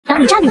找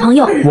你渣女朋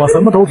友。我什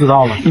么都知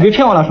道了，你别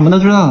骗我了，什么都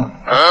知道了。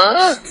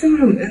这是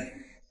什么呀？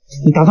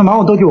你打算瞒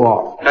我多久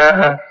哦？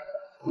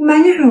我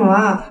瞒你什么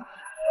啊？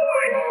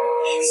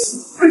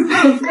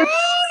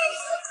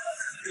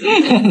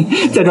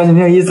再装就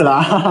没有意思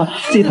了，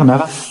自己坦白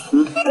吧。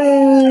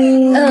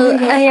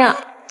哎呀，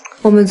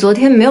我们昨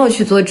天没有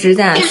去做指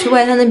甲，去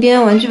外滩那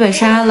边玩剧本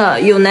杀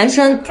了。有男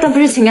生，但不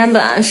是情感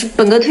本，是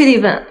本格推理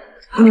本。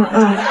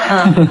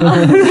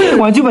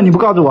玩剧本你不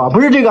告诉我，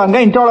不是这个，你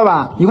赶紧招了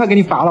吧，一块给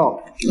你罚了。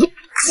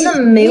那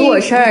没我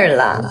事儿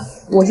了，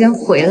我先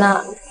回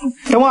了。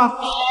等我，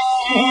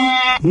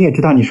你也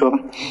知道，你说吧。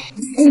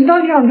你到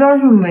底想知道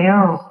什么呀？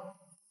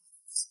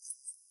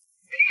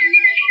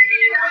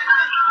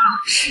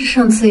是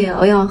上次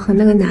瑶瑶和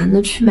那个男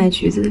的去买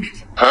橘子的事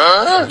情。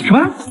什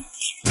么？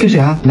跟谁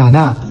啊？哪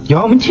的？有，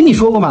我们听你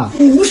说过嘛。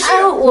不是，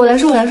我来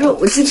说，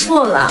我记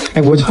错了。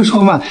哎，我就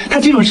说嘛，他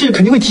这种事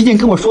肯定会提前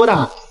跟我说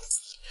的。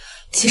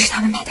其实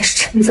他们买的是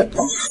橙子。哎呀，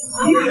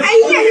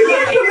这个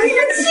可能是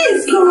气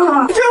死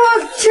了！这不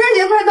情人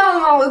节快到了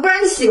吗？我都不知道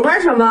你喜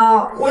欢什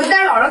么，我就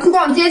带着老张去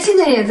逛街，倩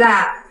倩也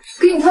在，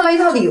给你挑了一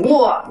套礼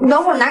物，你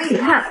等会儿拿给你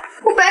看。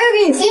我白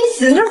给你惊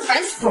喜，真是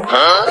烦死了！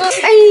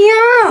哎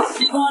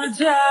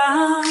呀，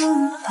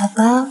宝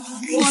宝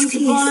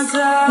 ，kiss。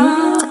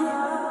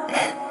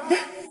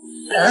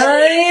哎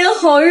呀，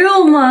好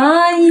肉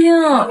麻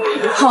呀！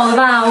好了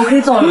吧，我可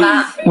以走了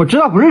吧？我知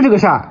道不是这个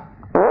事儿。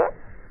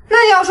那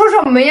你要说什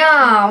么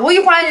呀？我一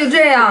回来就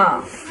这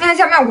样，那还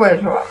下面过去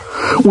了。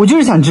我就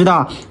是想知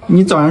道，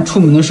你早上出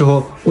门的时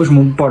候为什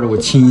么不抱着我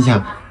亲一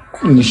下？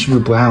你是不是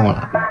不爱我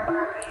了？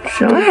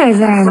神还在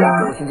呢，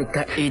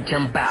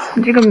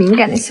你这个敏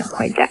感的小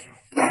坏蛋。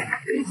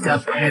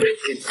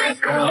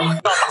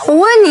我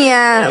问你，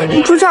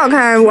朱超好看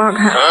还是我好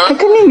看？肯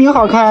定你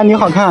好看，你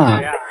好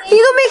看。你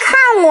都没看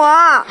我。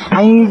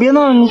哎，你别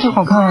闹，你是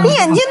好看。你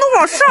眼睛都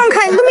往上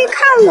看，你都没看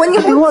我，你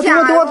好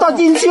假。给我到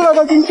禁区了。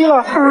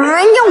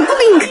哎呀，我不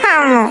给你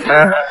看了。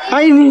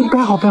哎，你摆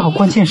好，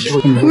关键时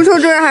候。足球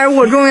重要还是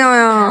我重要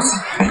呀？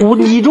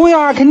你重要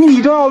啊，肯定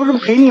你重要，我不是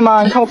陪你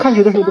吗？你看我看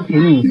球的时候都陪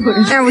你。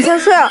哎，我先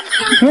睡了。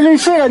你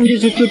睡了，你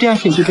就这样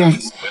睡，就这样睡。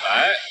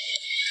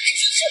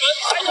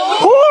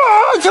哇！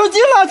球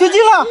进了！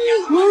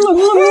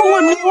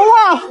我牛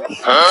啊！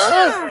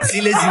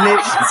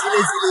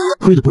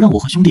为了不让我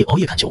和兄弟熬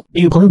夜看球，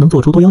与朋友能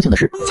做出多妖精的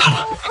事，擦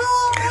了。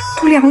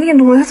都2点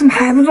多了，他怎么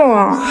还不走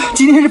啊？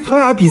今天是葡萄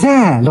牙比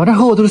赛，老张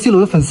和我都是 C 罗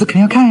的粉丝，肯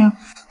定要看呀。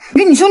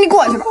跟你兄弟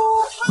过去吧。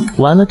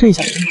完了，这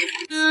下。加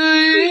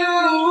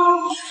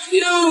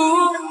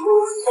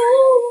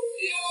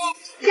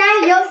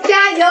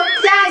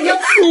油！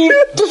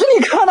这是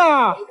你看的？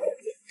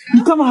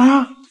你干嘛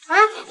呀？啊！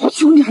我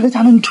兄弟还在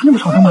家呢，你穿这么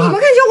少干嘛？你们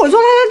看小伙做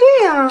啦啦队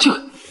呀！这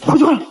回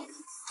去换了。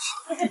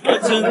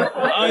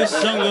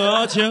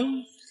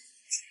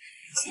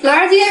老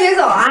二今天别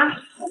走啊，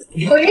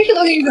我零食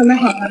都给你准备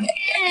好了。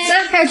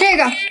那还有这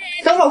个，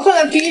等会儿困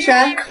了提提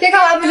神，先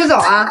看完不许走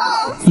啊。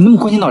你那么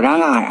关心老张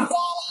干啥呀？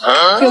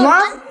有吗？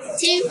啊，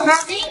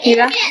你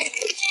的。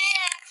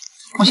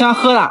我想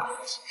喝了。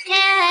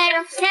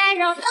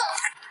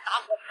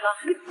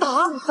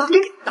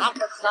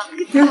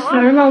老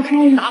人帮我看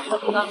一下。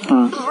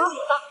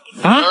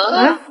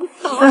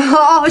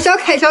哦，小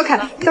凯，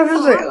掉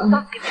出嘴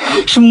了。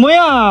什么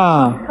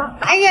呀？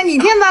哎呀，你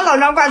天把老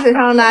张挂嘴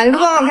上的，你快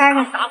帮我开开。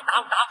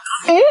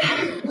哎，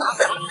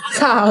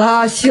咋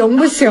了？行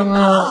不行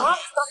啊？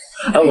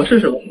哎，我试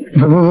试吧。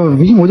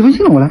不，我就不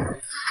信了，我来。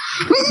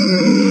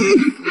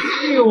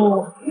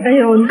哎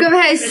呦，你更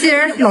派新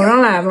人老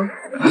张来吧。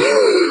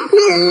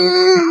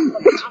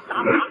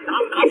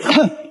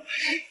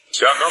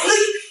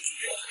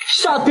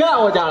下别来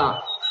我家了。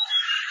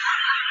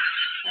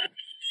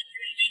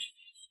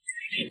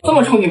这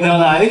么宠女朋友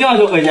的，一电话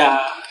就回家。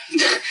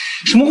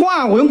什么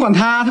话？我用管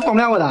他，他管不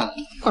了我的。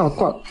挂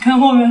了。看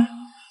后面。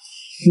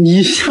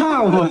你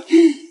吓我！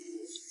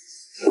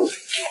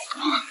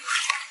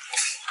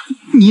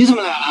你怎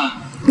么来了？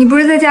你不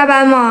是在加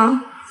班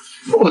吗？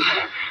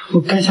我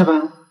刚下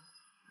班。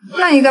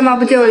那你干嘛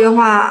不接我电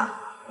话？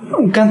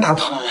我刚打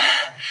通，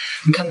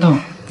没看到。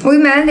我给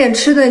你买了点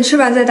吃的，你吃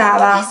完再打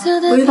吧。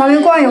我去旁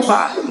边逛一会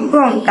儿，你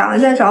逛打完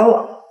再找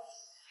我。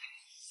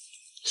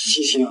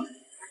行。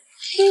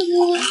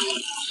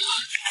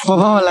我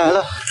帮我来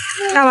了。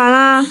干完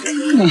啦？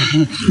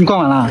你逛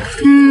完了？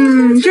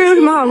这有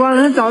什么好逛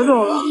的？他早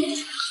走了。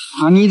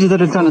啊，你一直在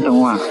这站着等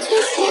我啊？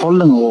好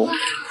冷哦。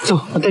走，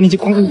我带你去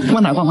逛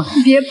哪逛吧。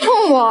你别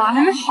碰我，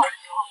还没好。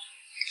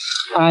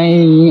哎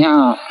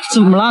呀，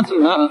怎么了？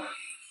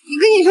你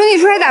跟你兄弟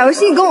出来打游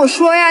戏，你跟我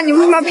说呀，你为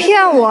什么要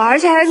骗我？而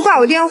且还挂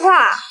我电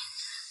话。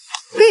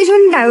跟你兄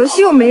弟打游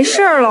戏我没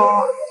事了，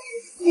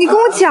你跟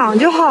我讲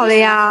就好了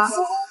呀。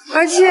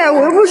而且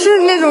我又不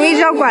是那种一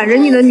直要管着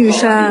你的女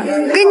生，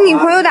跟你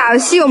朋友打游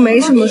戏又没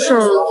什么事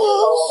了。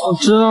我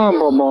知道了，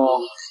宝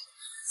宝。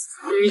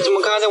你怎么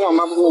刚才在网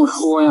吧不跟我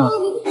说呀？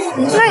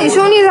那你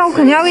兄弟在，我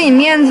肯定要给你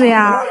面子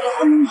呀。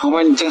好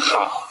吧，你真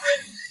好。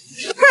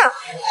哼，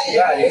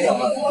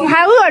我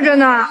还饿着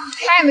呢，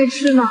也没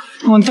吃呢。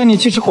我带你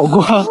去吃火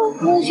锅。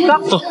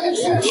走。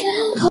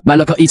买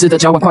了个椅子的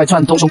脚碗快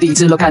串，同兄弟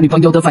吃了看女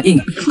朋友的反应。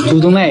朱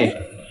冬妹，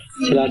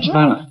起来吃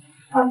饭了。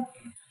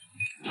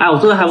哎，我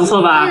做的还不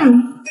错吧？哎，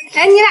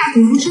你俩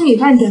怎么不吃米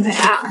饭减肥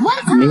啊？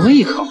没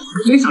胃口，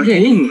所以嗓子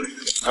也硬。你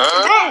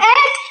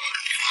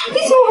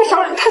怎么把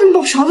勺子？他怎么把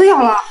我勺子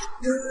咬了？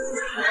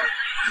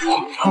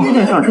这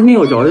点小吃没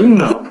有嚼劲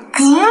的。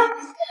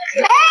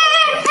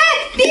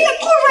别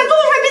吐出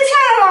来，别呛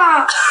了！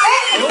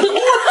我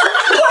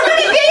说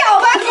你别咬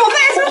吧，怎么办？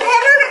是不是还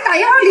要打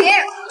120？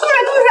吐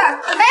出来！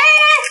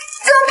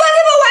怎么办？他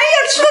把玩意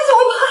吃了怎么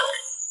办？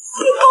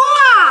你疯了！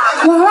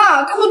完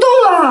了，他不动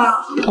了。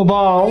宝宝，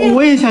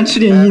我也想吃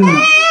点硬的。别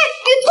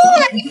动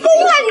了，你疯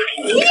了！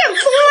你也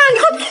疯了！你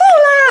快吐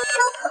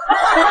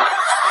了！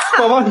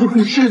宝宝，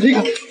你试这个，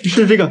你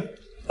试这个。你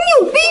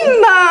有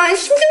病吧？你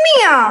神经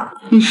病啊！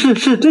你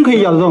试，真可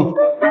以咬得动。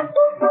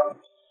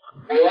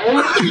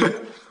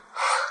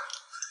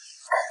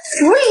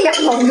我也压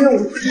好肉。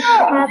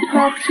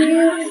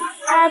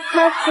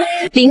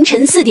凌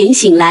晨4点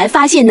醒来，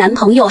发现男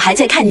朋友还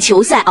在看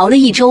球赛，熬了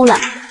1周了。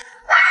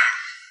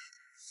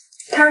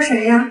他是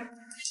谁呀？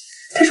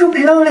他说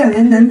赔了我2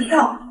年男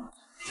票，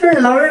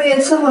任劳任怨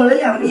伺候了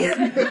2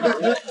年，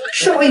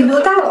是我以后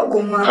的大老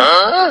公吗？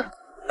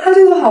他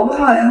对我好不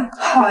好呀？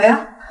好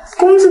呀，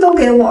工资都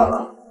给我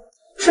了，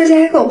睡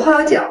前还给我泡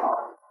了脚。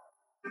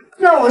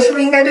那我是不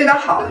是应该对他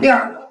好点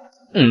儿？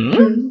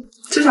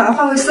至少要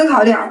换位思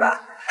考点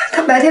吧。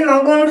他白天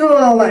忙工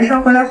作，晚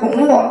上回来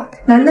哄我，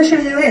难得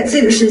是有点自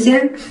己的时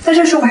间，但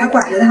这时候我还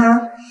管着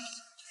他，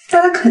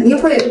那他肯定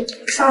会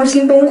伤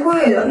心崩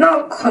溃的，那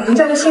可能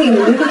在他心里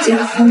我就会解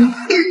封。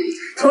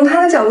从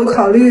他的角度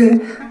考虑，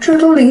这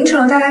都凌晨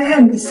了，大家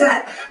看比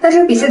赛，那这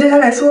个比赛对他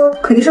来说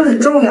肯定是很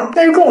重要，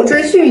但是跟我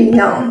追剧一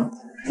样，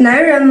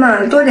男人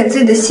嘛，多点自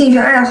己的兴趣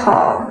爱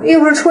好，又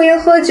不是抽烟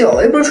喝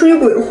酒，又不是出去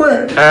鬼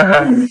混，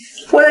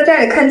窝在家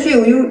里看剧，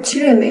我就其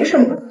实也没什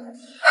么。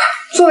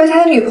作为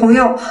他的女朋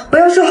友，我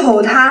要是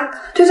吼他，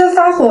对他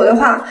发火的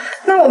话，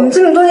那我们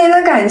这么多年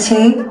的感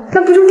情，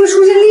那不就会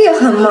出现裂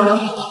痕吗？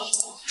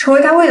成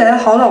为他未来的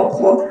好老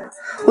婆，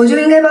我就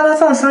应该帮他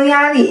放松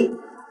压力，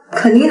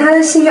肯定他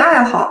的兴趣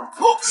爱好。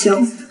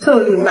行，这我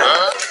明白。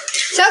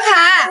小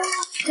凯，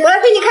我来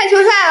陪你看球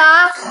赛了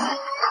啊！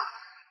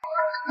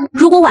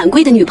如果晚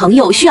归的女朋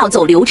友需要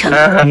走流程，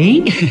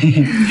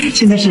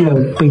现在是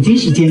北京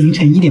时间凌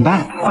晨1点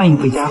半，欢迎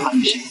回家，黄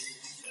女士。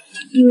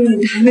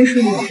你还没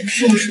睡饱，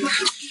是不是？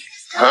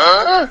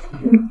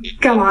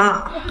干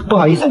嘛？不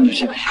好意思，女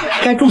士，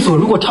该住所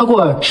如果超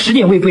过10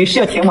点未归是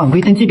要填晚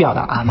归登记表的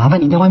啊，麻烦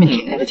您在外面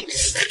填一下就行。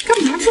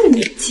干嘛住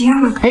你家？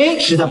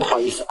实在不好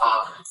意思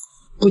啊，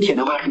不填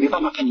的话是没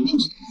办法看您进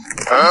去。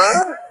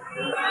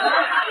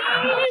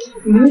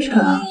凌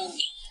晨，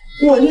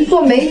我去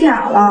做美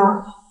甲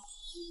了，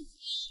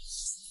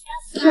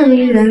证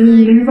明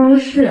人联系方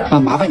式。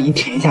麻烦您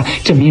填一下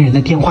证明人的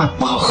电话，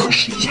我好核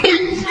实一下。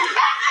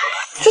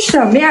这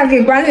什么呀？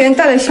给管理员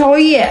带了宵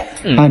夜。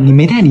你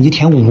没带你就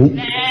填5。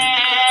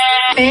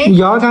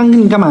瑶刚跟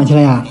你干嘛去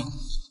了呀？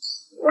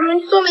我们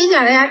做美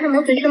甲的呀，上没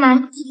回去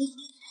吗？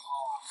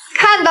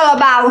看到了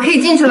吧？我可以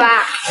进去吧？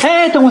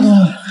等我。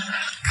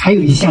还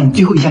有一项，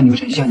最后一项流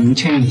程需要您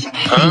确认一下，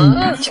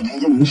检查一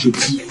下您的手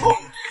机。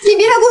你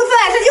别太过分，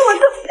这就我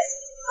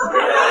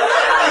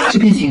这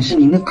边显示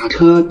您的打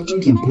车终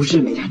点不是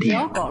美甲店，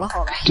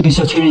这边需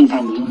要确认一下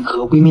您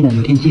和闺蜜的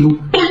聊天记录。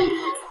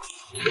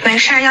没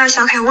事，要是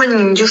小凯问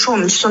你，你就说我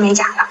们去做美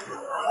甲的。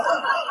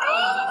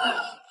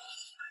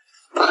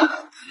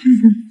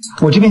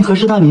我这边核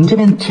实到您这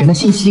边填的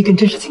信息跟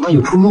真实情况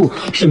有出入，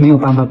是没有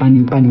办法帮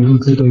您办理入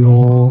资的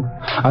哟，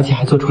而且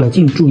还做出了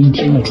禁住1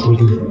天的处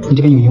理。你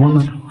这边有疑问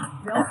吗？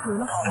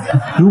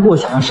如果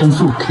想要申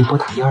诉，可以拨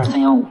打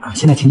12315啊。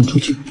现在请你出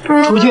去，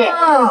出去。小凯，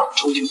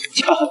出去。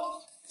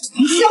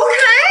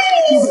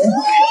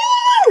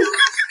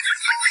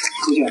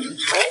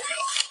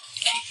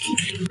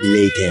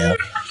Later。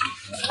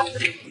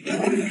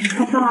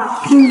爸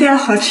爸，给你带了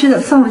好吃的，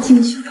放我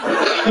进去吧。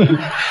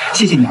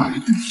谢谢你啊。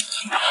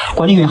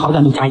管理员好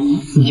感度+1，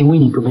已经为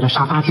你准备了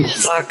沙发去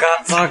吃。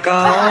糟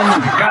糕，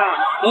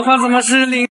我发怎么是0？